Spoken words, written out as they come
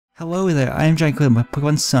Hello there, I am GiantGrotle, my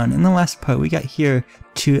Pokemon son. In the last part, we got here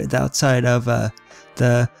to the outside of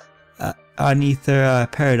the Aether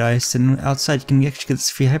Paradise, and outside you can actually get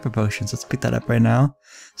this free Hyper Potions. Let's pick that up right now.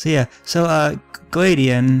 So yeah,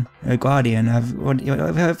 Gladion, or Gladion,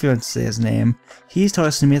 however you want to say his name, he's told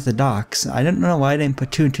us to meet at the docks. I don't know why I didn't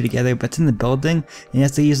put two and two together, but it's in the building, and you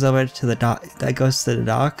have to use the elevator to the dock. That goes to the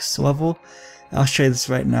docks level. I'll show you this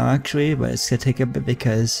right now actually, but it's gonna take a bit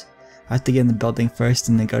because I have to get in the building first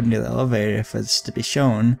and then go near the elevator for this to be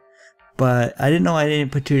shown. But I didn't know I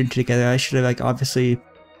didn't put two and two together. I should have obviously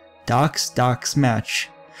docks match.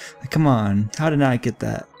 Come on, how did I get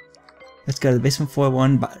that? Let's go to the basement floor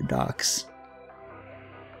 1 docks.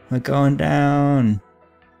 We're going down.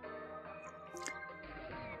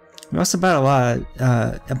 We also battled a lot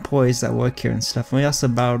of employees that work here and stuff. And we also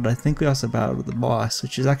battled, I think we also battled the boss,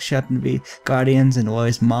 which is actually happened to be Guardians and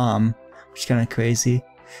Lillie's mom, which is kind of crazy.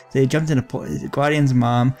 They jumped into Guardian's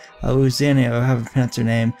mom, Louisiana, or however you pronounce her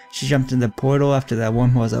name. She jumped in the portal after that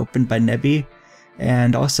wormhole was opened by Nebby.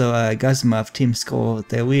 And also Guzma of Team Skull,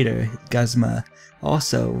 their leader, Guzma,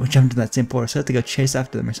 also jumped in that same portal. So we have to go chase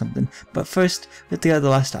after them or something. But first, we have to go to the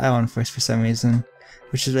last island first for some reason.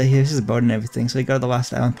 Which is right here. This is a boat and everything. So we go to the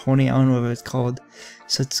last island, Pony Island, whatever it's called.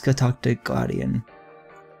 So let's go talk to Gladion.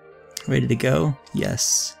 Ready to go?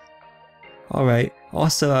 Yes. Alright.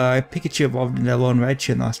 Also, Pikachu evolved into a lone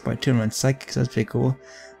Raichu in the last part too, and went psychic, so that's pretty cool.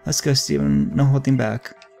 Let's go, Steven. No holding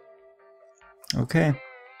back. Okay.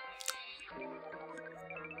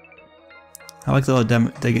 I like the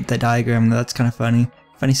little the diagram, that's kind of funny.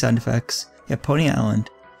 Funny sound effects. Yeah, Pony Island.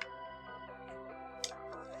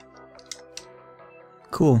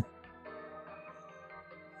 Cool.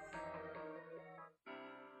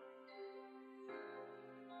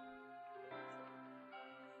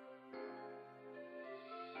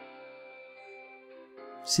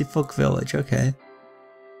 Seafolk Village, okay.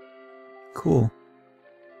 Cool.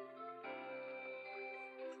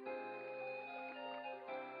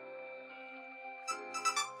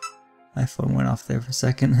 My phone went off there for a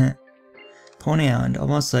second. Pony Island,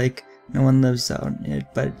 almost like no one lives out in it,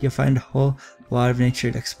 but you'll find a whole lot of nature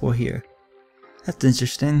to explore here. That's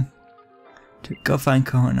interesting. To go find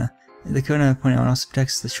Kohona. The Kohona of Pony Island also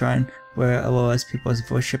protects the shrine where Alola's people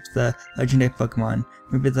worship the legendary Pokemon.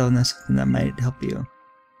 Maybe they'll know something that might help you.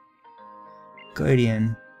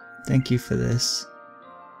 Guardian, thank you for this.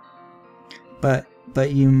 But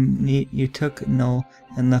you took Null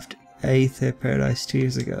and left Aether Paradise 2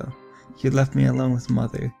 years ago. You left me alone with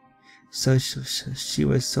Mother. So she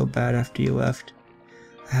was so bad after you left.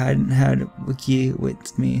 I hadn't had Wiki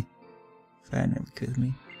with me. If I hadn't Wiki with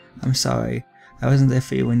me. I'm sorry. I wasn't there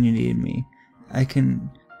for you when you needed me. I can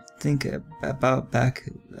think about back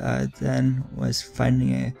then was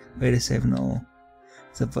finding a way to save Null.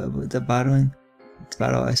 The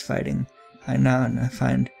battle I was fighting. I now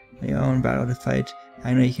find my own battle to fight.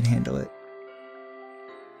 I know you can handle it.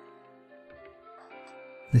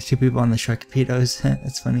 There's two people on the Sharkpedos.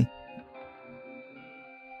 That's funny.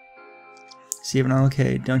 Steven, I'm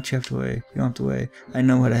okay. Don't you have to worry. You don't have to worry. I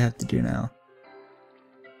know what I have to do now.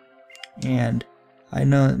 And I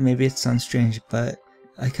know maybe it sounds strange, but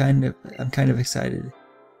I'm kind of excited.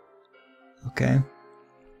 Okay.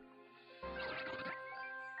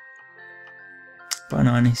 But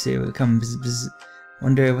on, he say we'll come bzz.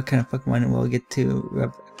 Wonder what kind of Pokemon we'll get to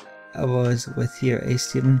rub elbows with here, eh,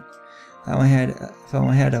 Steven? If I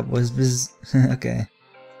only had elbows, bzz. Okay.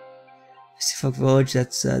 Seafolk Village,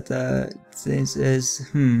 that's this is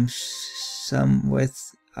some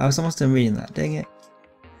with I was almost done reading that, dang it.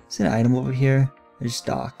 Is there an item over here? Or just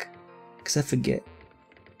dock? Cause I forget.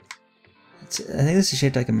 I think this is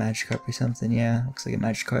shaped like a Magikarp or something, yeah, looks like a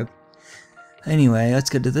Magikarp. Anyway, let's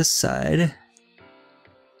go to this side.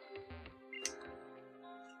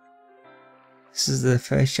 This is the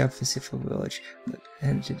first shop for Seafolk Village. But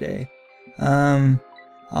headed today.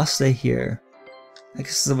 I'll stay here. I guess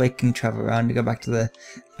this is a way you can travel around to go back to the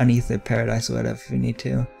Aether Paradise or whatever if we need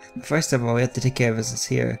to. But first of all, we have to take care of business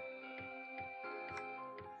here.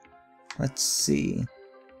 Let's see.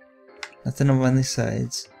 Nothing over on these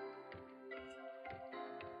sides.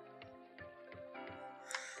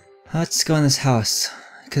 Let's go in this house,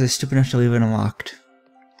 because they're stupid enough to leave it unlocked.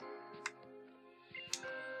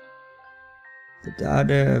 The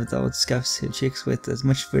daughter of the old scuffs who cheeks with as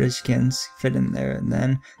much food as she can fit in there, and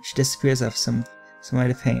then she disappears off some way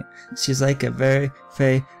to paint. She's like a very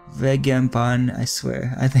vagabond, I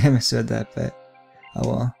swear. I think I misread that, but oh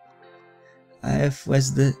well.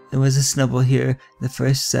 There was a snowball here, the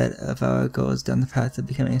first set of our goals down the path of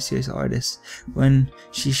becoming a serious artist. When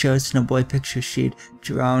she showed Snowboy a picture she'd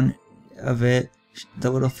drawn of it, The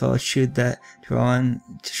little fellow chewed that drawn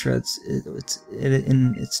to shreds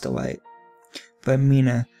in its delight. But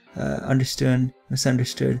Mina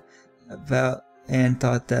misunderstood about and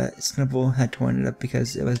thought that Snubble had torn it up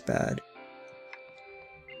because it was bad.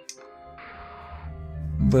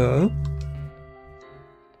 Bro?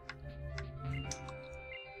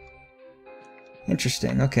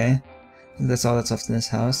 Interesting, okay. I think that's all that's left in this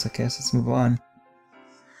house. Okay, so let's move on.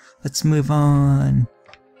 Let's move on!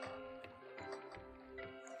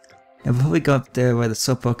 Now before we go up there where the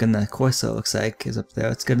slowpoke and the Corso looks like is up there,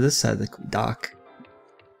 let's go to this side of the dock.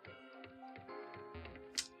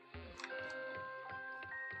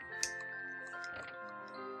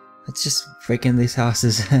 Let's just break into these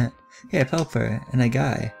houses. Hey, a Pelipper and a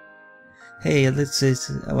guy. Hey,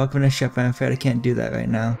 welcome to the ship. I'm afraid I can't do that right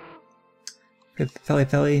now.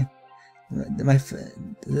 Pelly.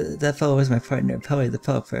 That fellow was my partner, Pelly the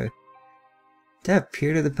Pelipper. Did I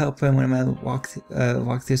appear to the Pelipper in one of my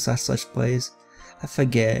walkthroughs / plays? I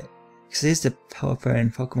forget. Because I used the Pelipper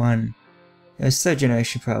in Pokemon. It was 3rd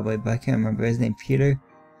generation probably, but I can't remember. His name Peter?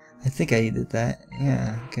 I think I did that.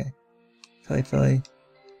 Yeah, okay. Pelly.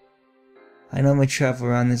 I normally travel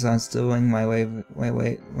around these islands doing my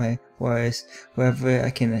wars wherever I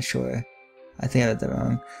can ashore. I think I did that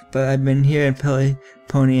wrong. But I've been here in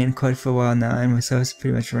Pony and quite for a while now, and my service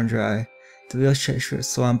pretty much run dry. The real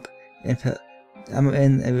slump, I'm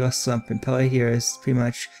in a real slump, and Pelly here is pretty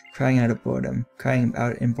much crying out in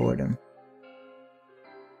boredom.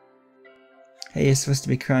 Hey, you're supposed to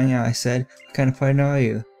be crying out, I said. What kind of partner are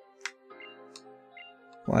you?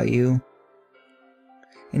 Why you?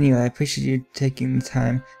 Anyway, I appreciate you taking the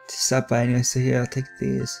time to stop by anyway, so here, I'll take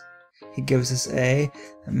these. He gives us a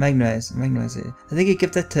Magnite. I think you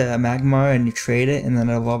give that to a Magmar and you trade it, and then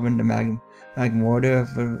it'll evolve into Magmortar,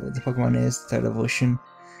 if the Pokemon is, the 3rd evolution.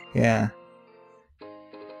 Yeah.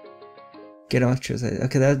 Get Electros.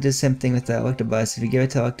 Okay, that'll do the same thing with the Electabuzz. If you give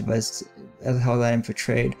it to Electabuzz as a held item for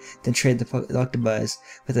trade, then trade the Electabuzz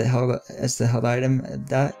with it as the held item,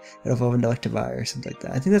 it'll evolve into Electivire or something like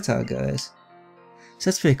that. I think that's how it goes. So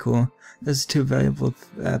that's pretty cool. Those are 2 valuable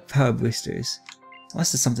power boosters.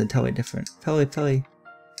 Unless it's something totally different. Pelly.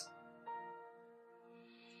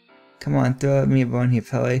 Come on, throw me a bone here,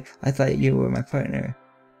 Pelly. I thought you were my partner.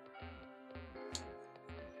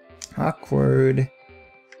 Awkward.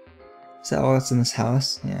 Is that all that's in this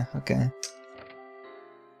house? Yeah, okay.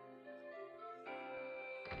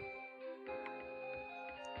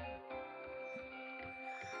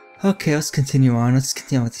 Okay, let's continue on. Let's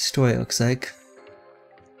continue on with the story, it looks like.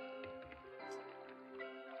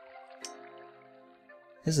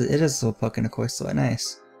 It is a little Slowpoke and a Corso,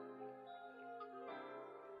 nice.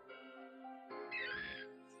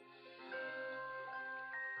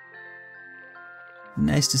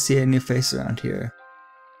 Nice to see a new face around here.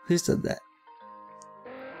 Who said that?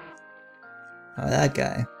 Oh, that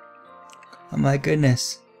guy. Oh my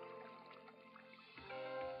goodness.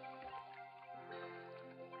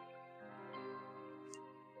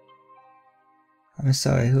 I'm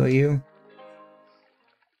sorry, who are you?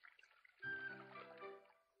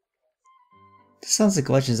 This sounds like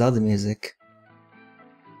Legend of Zelda music.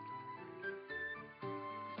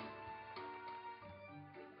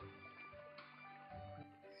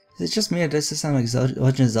 Is it just me or does this sound like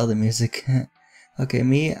Legend of Zelda music? Okay,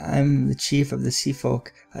 me, I'm the chief of the Sea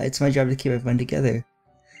Folk. It's my job to keep everyone together.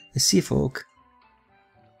 The Sea Folk?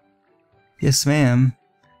 Yes, ma'am.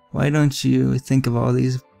 Why don't you think of all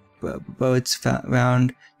these boats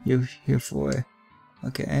around you're here for?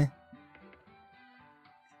 Okay.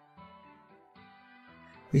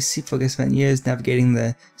 We Sea Folk have spent years navigating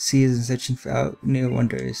the seas and searching for out new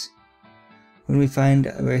wonders. When we find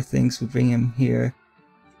rare things, we bring them here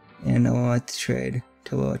and allow it to trade.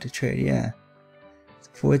 Yeah. The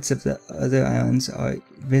ports of the other islands are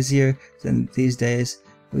busier than these days.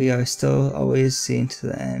 We are still always seeing to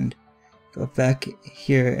the end. Go back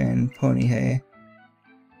here in Pony, hey?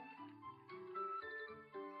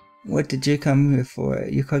 What did you come here for?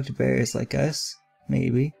 You collect berries like us?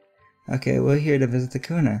 Maybe. Okay, we're here to visit the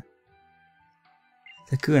Kuna.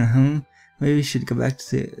 The Kuna, Maybe we should go back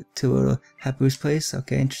to little Hapu's place?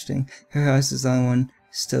 Okay, interesting. Her house is the only one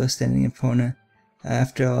still standing in Pona.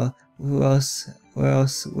 After all, where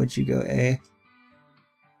else would you go, eh?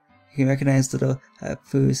 You can recognize little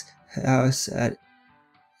Hapu's house at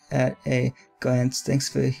a glance, thanks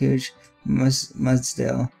for the huge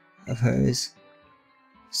Mudsdale of hers.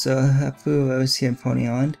 So, Hapu lives here in Pony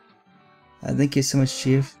Island. Thank you so much,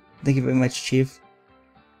 Chief. Thank you very much, Chief.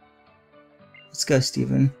 Let's go,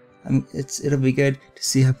 Steven. It'll be good to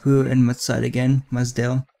see Hapu and Mudside again,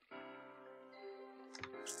 Mudsdale.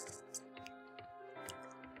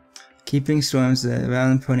 Keeping storms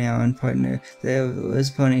around Pony Island partner. There was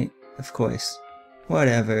Pony, of course.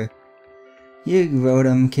 Whatever. You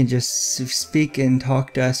Rotom can just speak and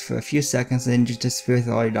talk to us for a few seconds and then just disappear with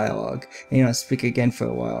all your dialogue. And you don't speak again for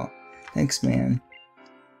a while. Thanks, man.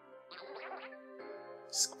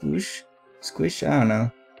 Squish? Squish? I don't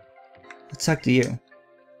know. Let's talk to you.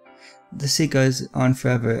 The sea goes on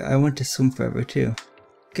forever. I want to swim forever too.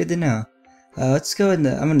 Good to know. Let's go in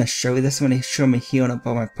the. I'm gonna show you this. I'm gonna show me healing up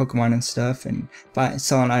all my Pokemon and stuff and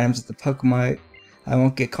selling items at the Pokemon. I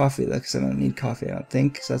won't get coffee though, because I don't need coffee, I don't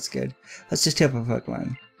think, so that's good. Let's just heal up my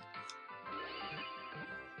Pokemon.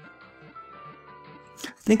 I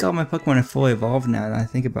think all my Pokemon are fully evolved now that I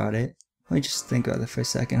think about it. Let me just think about that for a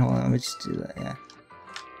second. Hold on, let me just do that, yeah.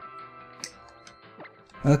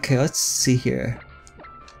 Okay, let's see here.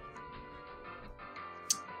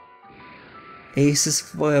 Ace is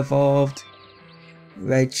fully evolved.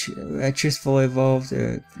 Regi's fully evolved,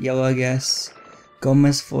 or Yellow, I guess.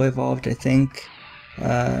 Goma's fully evolved, I think.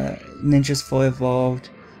 Ninja's fully evolved.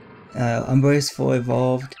 Umbreon's fully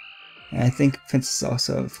evolved. And I think Princess is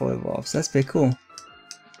also fully evolved, so that's pretty cool.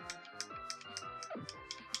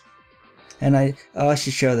 And I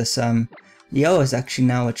should show this. Yellow is actually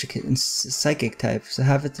now electric and psychic type, so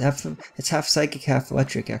it's half psychic, half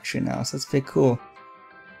electric actually now, so that's pretty cool.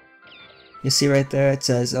 You see right there, it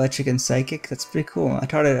says electric and psychic. That's pretty cool. I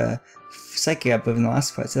taught it a psychic, I believe, in the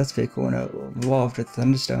last part, so that's pretty cool. And it evolved with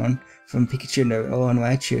Thunderstone from Pikachu to Alolan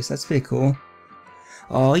Raichu, so that's pretty cool.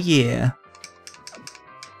 Oh yeah.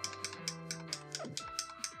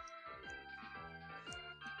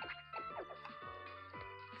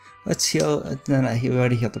 Let's heal. No, we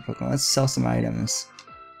already healed the Pokemon. Let's sell some items.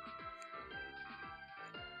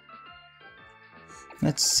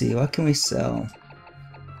 Let's see, what can we sell?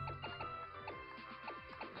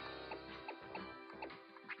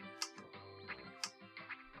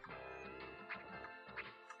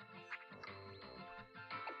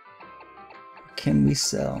 Can we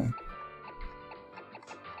sell?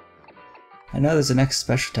 I know there's an X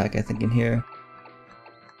special attack I think in here.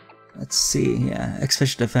 Let's see, yeah, X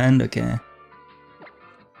special defend, okay.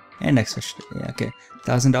 And X special, yeah, okay.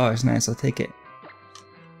 $1,000, nice, I'll take it.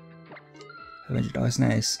 $500,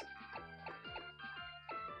 nice.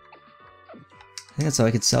 I think that's all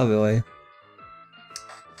I could sell really.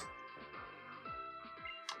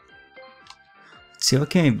 Let's see, what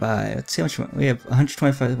can we buy? Let's see how much we have.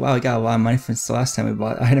 125. Wow, we got a lot of money since the last time we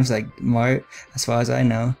bought items like Mart, as far as I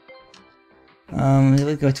know.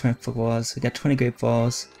 Let's go to my Pokeballs. We got 20 Great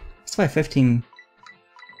Balls. Let's buy 15.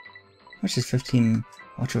 How much is 15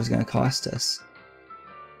 Ultra was gonna cost us?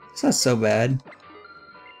 It's not so bad.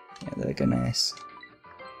 Yeah, they're good, nice.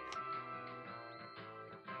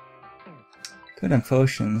 Good on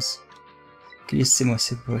potions. Could use some more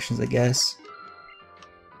super potions, I guess.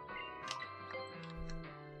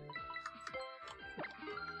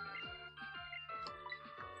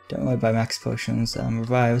 Don't really buy max potions.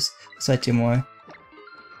 Revives. Let's buy 2 more.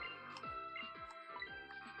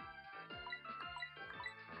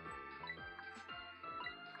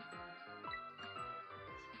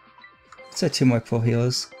 Let's buy 2 more pull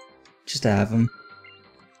heals. Just to have them.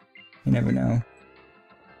 You never know.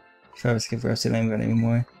 If I was skip roast, I don't even got any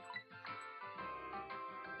more.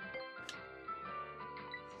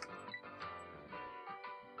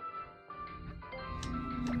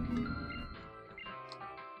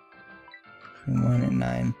 And 1 and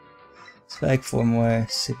 9. Let's buy like 4 more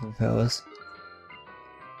super pills.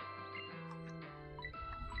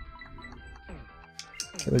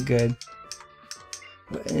 Okay, we're good.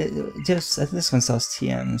 I think this one sells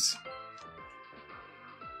TMs.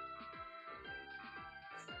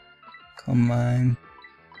 Come on.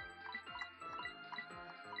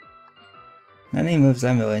 Not any moves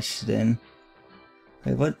I'm really interested in.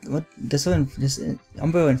 Wait, what, this one,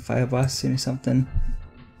 Umbro and Fire Blast or something?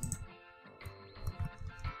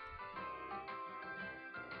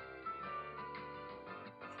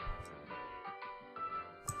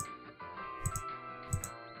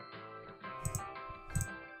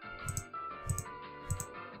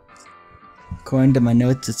 According to my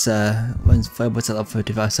notes, it's when Firebolt's at level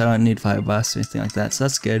 55, so I don't need Fire Blast or anything like that, so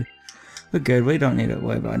that's good. We're good, we don't need to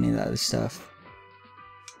worry about any of that other stuff.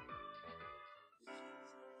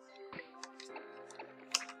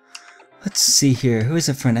 Let's see here, who is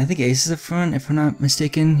up front? I think Ace is up front, if I'm not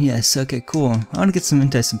mistaken. Yes, okay, cool. I want to get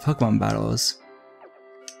into some Pokemon battles.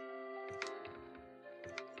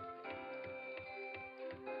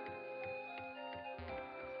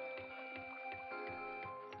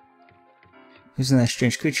 Who's in that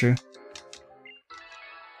strange creature?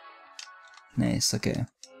 Nice, okay.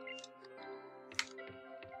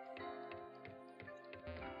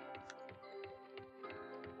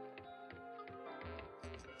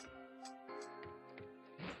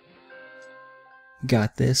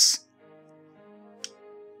 Got this.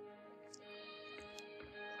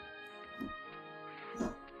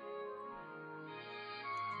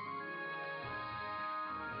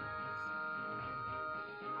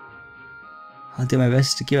 I'll do my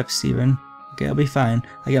best to keep up, Steven. Okay, I'll be fine.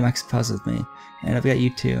 I got Max Pause with me. And I've got you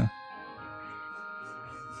too.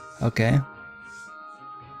 Okay.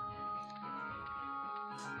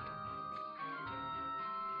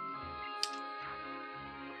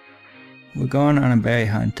 We're going on a berry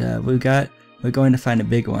hunt. We're going to find a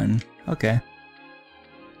big one. Okay.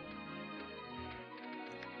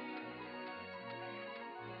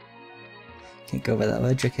 Can't go over that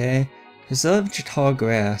ledge, okay. There's a bunch of tall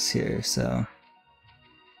grass here, so...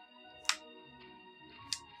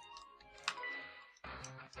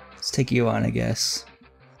 Let's take you on, I guess.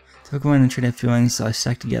 The Pokemon and Trinity feelings are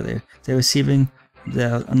stacked together. They're receiving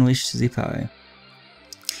the unleashed Z-Power.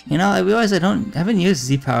 You know, I realize I haven't used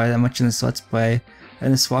Z-Power that much in this Let's Play,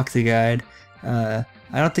 in this walkthrough guide. I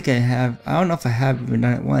don't think I have. I don't know if I have even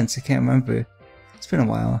done it once. I can't remember. It's been a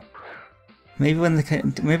while. Maybe when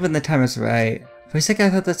the time is right. For a second I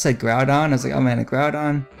thought that's like Groudon. I was like, oh man, a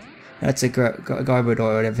Groudon? That's a Garbodor,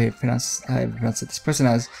 or whatever you pronounce it. This person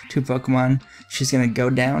has 2 Pokemon. She's gonna go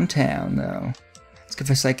downtown though. Let's go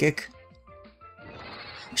for Psychic.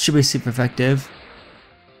 Should be super effective.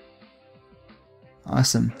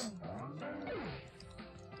 Awesome.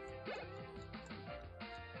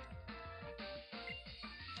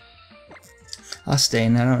 I'll stay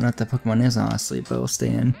in. I don't know what the Pokemon is honestly, but we'll stay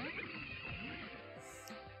in.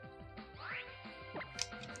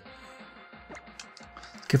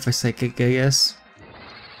 Good for Psychic, I guess.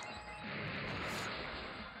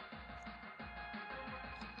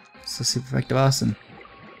 So super effective, awesome.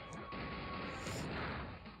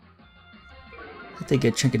 I think a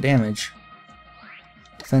good chunk of damage.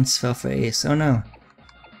 Defense fell for Ace. Oh no.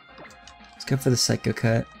 Let's go for the Psycho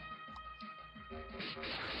Cut.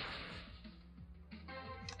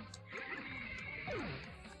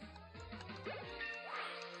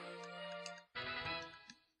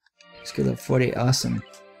 Let's go level 48, awesome.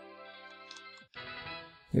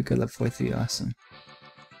 You're good level 43, awesome.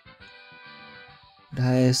 The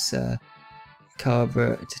highest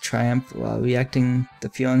caliber to triumph while reacting the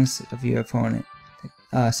feelings of your opponent.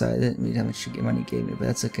 Sorry, I didn't read how much money gave me, but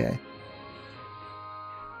that's okay.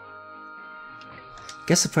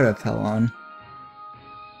 Guess I'll put a Repel on.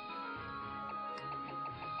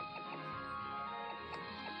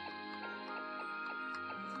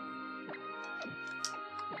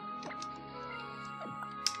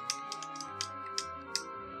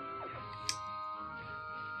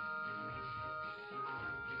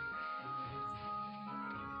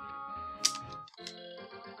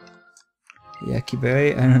 Yucky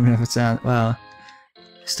berry? I don't know if it's on. Wow.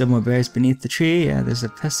 Still more berries beneath the tree? Yeah, there's a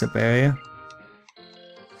Pesto berry.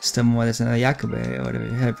 Still more, there's another Yucca berry, or whatever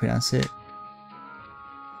you how to pronounce it.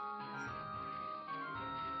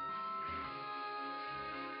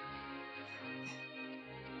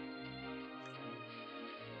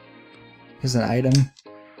 Here's an item.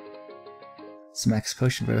 Some Max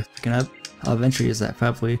Potion worth picking up. I'll eventually use that,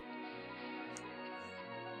 probably.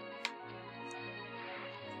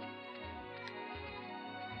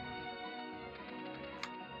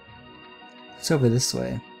 It's over this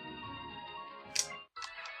way.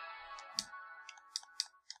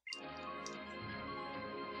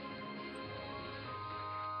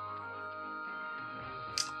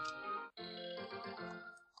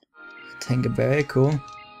 Tangaberry, cool.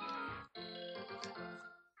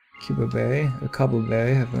 Cubaberry, or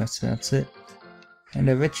Cobbleberry, however you pronounce it. And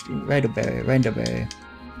a Randoberry.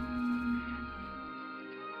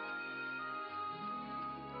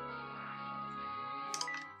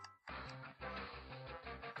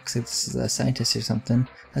 Looks like this is a scientist or something.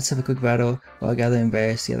 Let's have a quick battle while gathering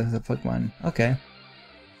berries together with the Pokemon. Okay.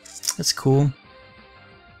 That's cool.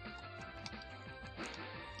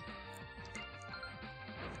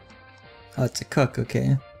 Oh, it's a cook,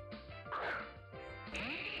 okay.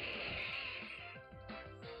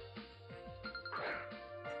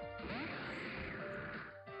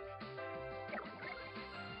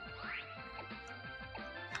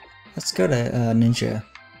 Let's go to Ninja.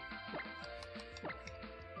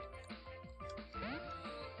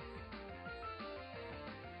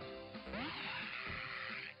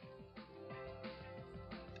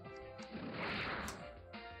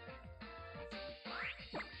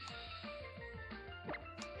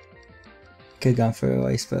 Could've gone for a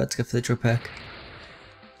ice, but let's go for the Drill Peck.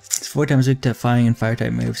 It's 4 times weak to flying and fire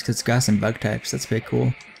type moves because it's grass and bug types. That's pretty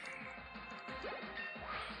cool.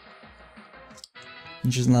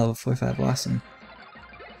 Ninja's in level 45, awesome.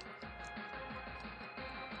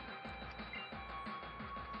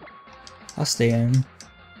 I'll stay in.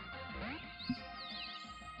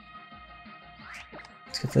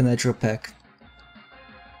 Let's go for that drill pack.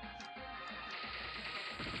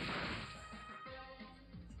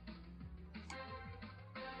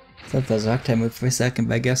 I thought that was a Octane move for a second,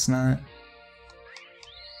 but I guess not.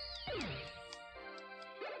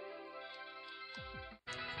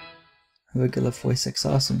 Regular 46,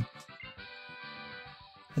 awesome.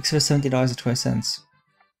 Looks for $70.20.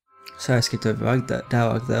 Sorry, I skipped over that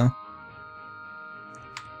dialogue though.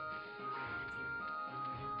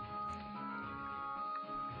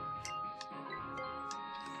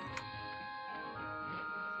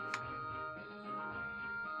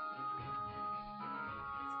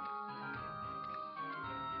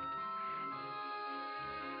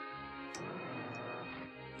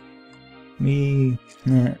 Me,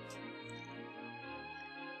 yeah.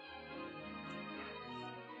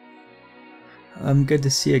 Good to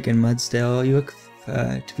see you again, Mudsdale. You look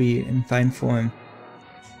to be in fine form.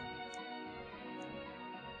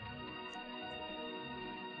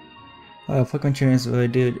 Oh, Pokemon trainers really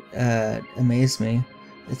do amaze me.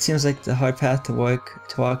 It seems like the hard path to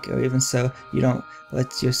walk, or even so, you don't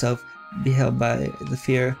let yourself be held by the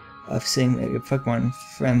fear of seeing your Pokemon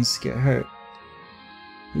friends get hurt.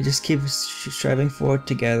 You just keep striving forward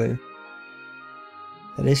together.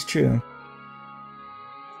 That is true.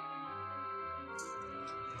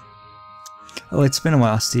 Oh, it's been a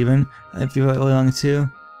while, Steven. If you're really long too,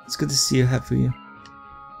 it's good to see you, Hapu.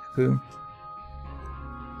 You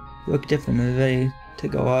look different and ready to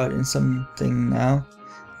go out in something now.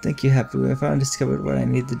 Thank you, Hapu. I finally discovered what I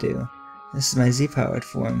need to do. This is my Z-powered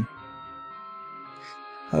form.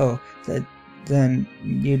 Oh, then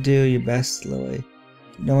you do your best, Lillie.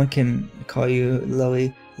 No one can call you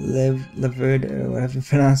Lillie, Liverd, or whatever you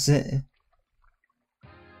pronounce it.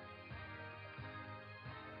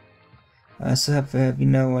 So have you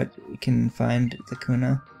know what we can find the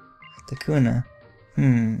Kuna? The Kuna?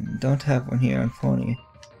 Don't have one here on Pony.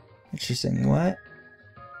 Interesting, what?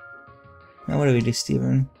 Now what do we do,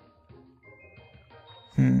 Steven?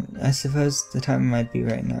 I suppose the time might be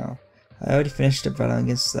right now. I already finished a battle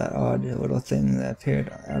against that odd little thing that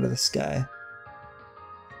appeared out of the sky.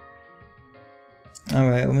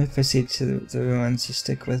 Alright, let me proceed to the ruins. You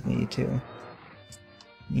stick with me, you two.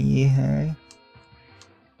 Yeah.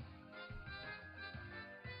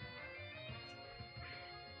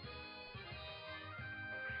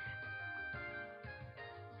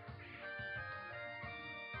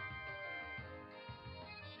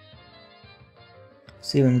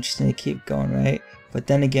 Steven, we just need to keep going, right? But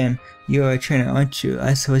then again, you are a trainer, aren't you?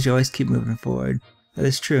 I suppose you always keep moving forward. That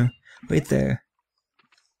is true. Wait there.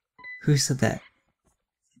 Who said that?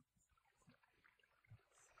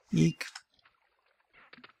 Eek.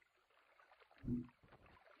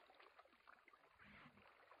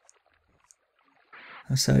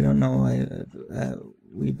 I'm sorry, I don't know why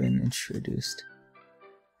we've been introduced.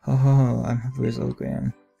 Ho ho ho, I'm Hapu's old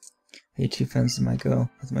gran. Are you two friends with my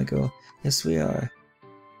girl? Yes, we are.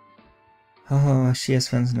 Ho ho, she has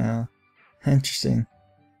friends now. Interesting.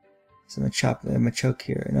 So Machoke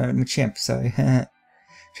here. No, Machamp, sorry.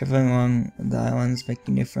 Traveling along the islands,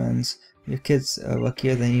 making new friends. Your kids are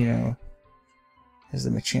luckier than you know. There's the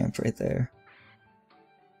Machamp right there.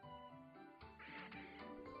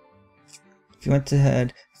 If you want to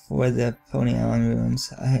head for the Pony Island ruins,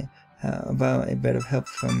 how about a bit of help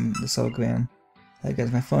from the Soul Gran? There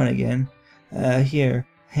goes my phone again. Here,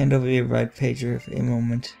 hand over your ride pager for a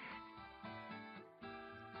moment.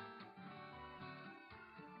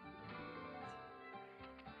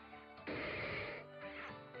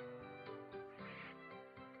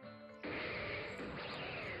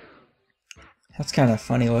 That's kind of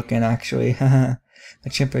funny looking, actually. Haha. My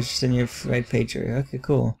chimp is just in your ride pager. Okay,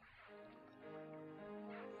 cool.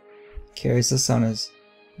 Carries this on his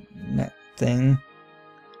net thing.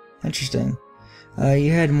 Interesting.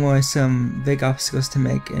 You had some big obstacles to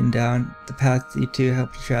make and down the path you two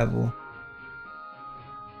helped you travel.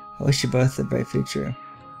 I wish you both a bright future.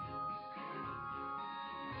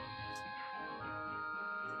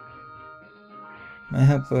 My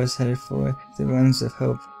helper was headed for the ruins of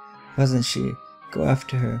hope, wasn't she? Go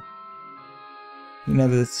after her. You know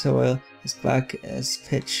the soil is black as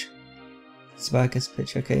pitch. It's black as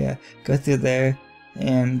pitch. Okay, yeah. Go through there,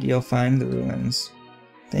 and you'll find the ruins.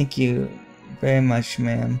 Thank you very much,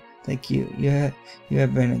 ma'am. Thank you. You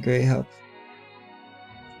have been a great help.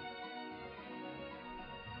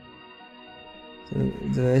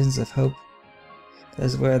 The Raisins of Hope. That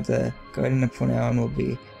is where the Garden of Pony Island will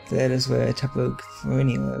be. That is where Tapu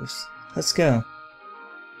Farini lives. Let's go.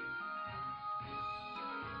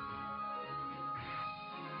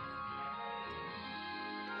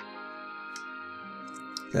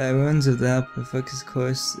 The ruins of the Alpha focus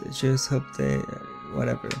course, just hope they,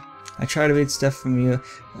 whatever. I try to read stuff from you.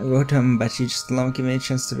 I wrote to him, but you just don't give me a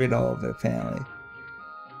chance to read all of it, apparently.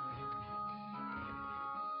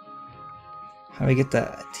 How do we get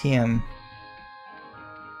that TM?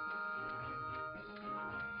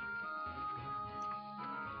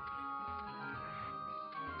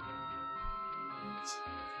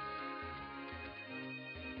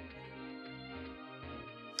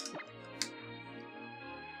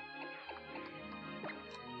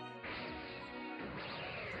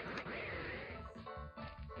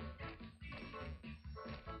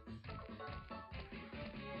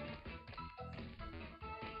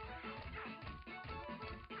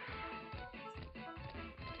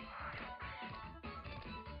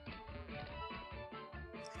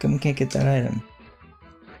 Come, we can't get that item.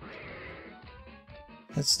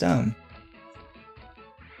 That's dumb.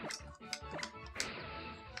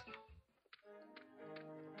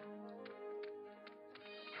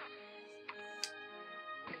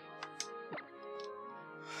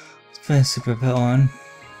 Let's put a super pill on.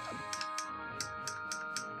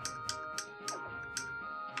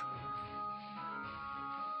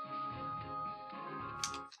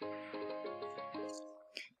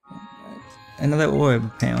 Another orb,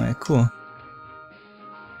 apparently. Cool.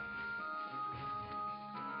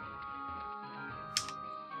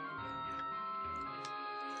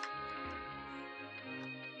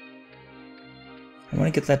 I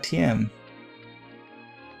want to get that TM.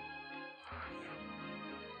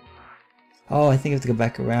 Oh, I think I have to go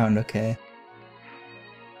back around. Okay.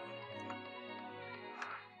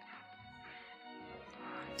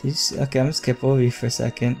 Did you see? Okay, I'm gonna skip over you for a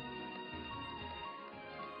second.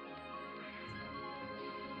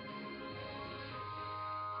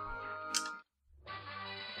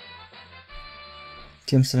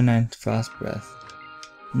 TM79 Frost Breath.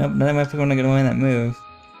 Nope, none of my Pokemon are gonna win that move.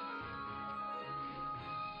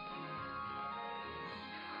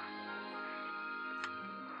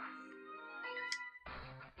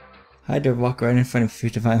 I had to walk right in front of you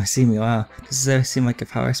to finally see me. Wow, does this ever seem like a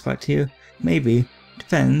power spot to you? Maybe.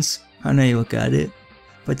 Depends. I know you look at it.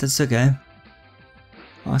 But that's okay.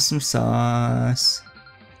 Awesome sauce.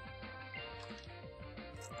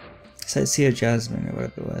 Sightseer Jasmine or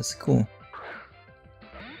whatever it was. Cool.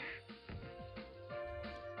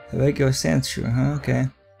 A regular Sandshrew, huh? Okay.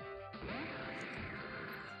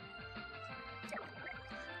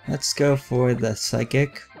 Let's go for the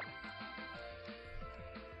Psychic.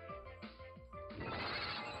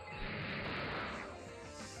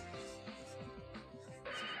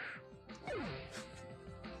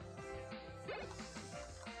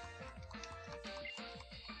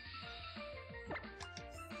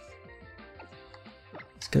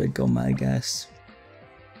 It's gonna go, my guess.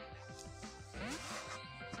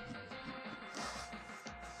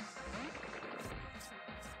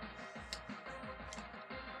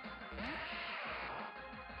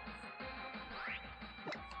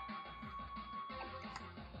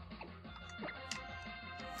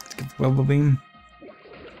 Bubble Beam.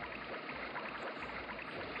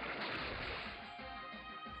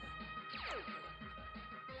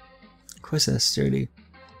 Of course that's sturdy.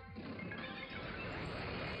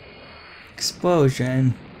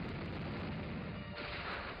 Explosion.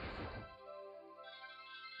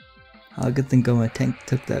 Oh, good thing my tank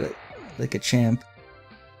took that like a champ.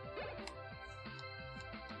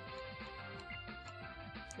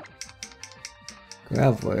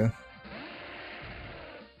 Graveler.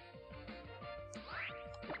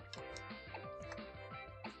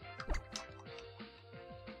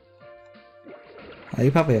 Oh, you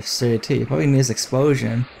probably have Sturdy too. You probably need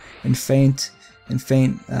Explosion and Faint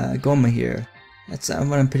Goma here. That's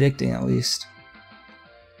what I'm predicting at least.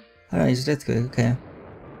 I don't know, he's death good, okay.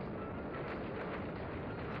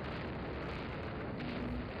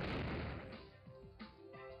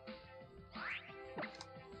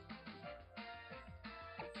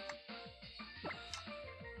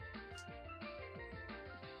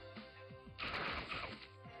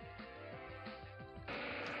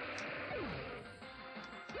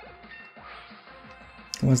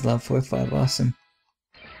 That was level 45, awesome.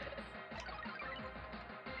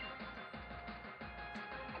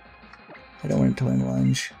 I don't want to win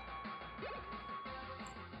lunge.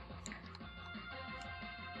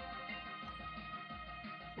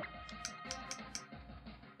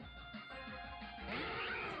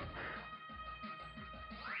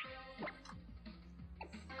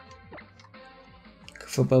 Go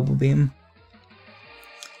for Bubble Beam.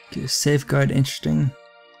 Get a Safeguard, interesting.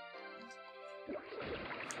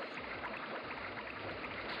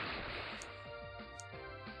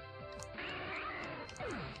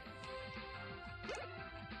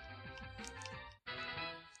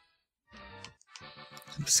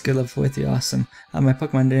 It's good level 43, awesome. My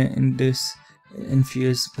Pokemon didn't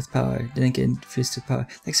infuse with power. Didn't get infused with power.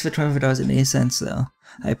 Thanks for $24.80 though.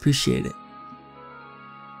 I appreciate it.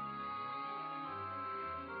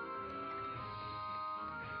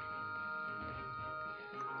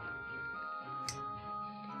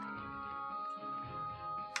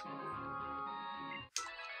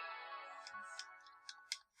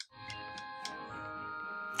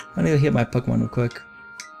 I'm gonna go hit my Pokemon real quick.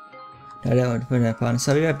 No, I don't want to put it on.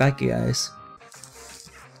 So I'll be right back, you guys.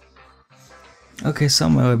 Okay, so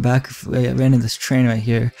on my way back, I ran into this train right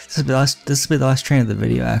here. This will be the last train of the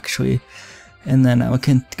video, actually. And then I'm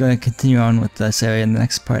going to continue on with this area in the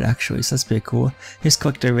next part, actually. So that's pretty cool. Here's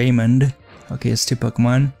Collector Raymond. Okay, it's 2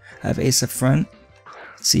 Pokemon. I have Ace up front.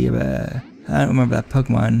 Let's see, I don't remember that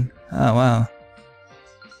Pokemon. Oh, wow.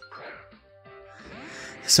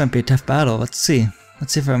 This might be a tough battle. Let's see.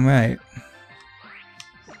 Let's see if I'm right.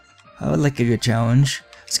 I would like a good challenge.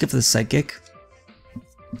 Let's go for the Psychic.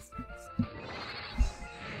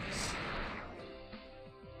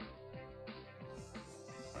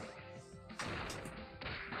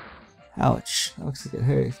 Ouch, that looks like it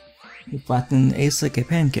hurt. You flattened Ace like a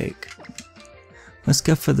pancake. Let's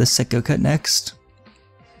go for the Psycho Cut next.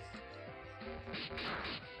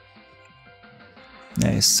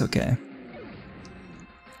 Nice, okay.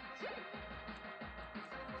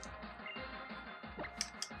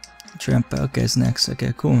 Trampa, okay, it's next.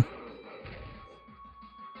 Okay, cool.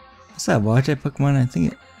 What's that water type Pokemon? I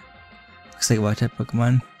think it looks like a water type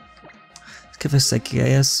Pokemon. Let's give it a Psychic, I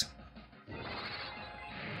guess.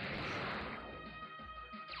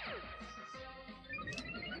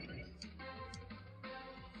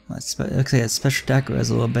 It looks like its special attack was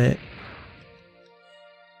a little bit.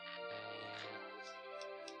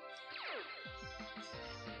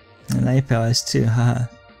 And I paralyzed too, haha.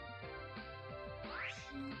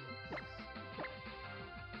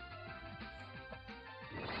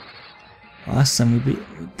 Awesome,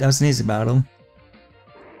 that was an easy battle.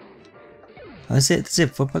 Oh, is it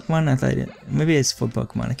 4 Pokemon? I thought maybe it's 4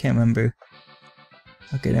 Pokemon, I can't remember.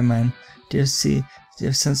 Okay, never mind. Do you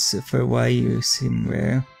have sense for why you seem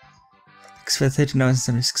rare? Thanks for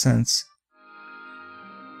 $13.76.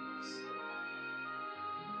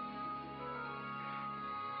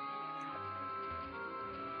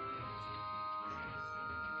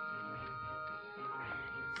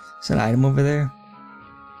 Is there an item over there?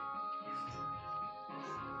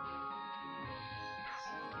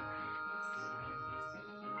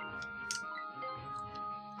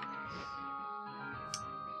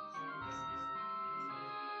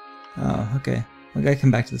 Oh, okay. We gotta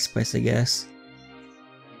come back to this place, I guess.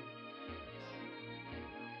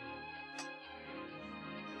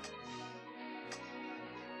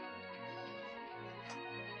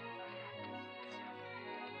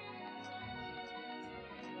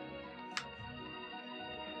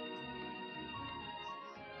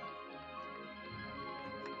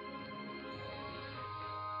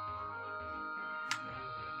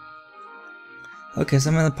 Okay,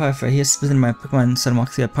 so I'm in the part right here, spinning my Pokemon, so I'm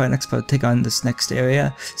walking through a part next part, take on this next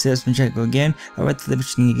area. So that's been GiantGrotle again. I'll write to the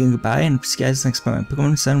bitch, goodbye, and see you guys next part. My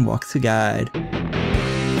Pokemon Sun Walkthrough Guide.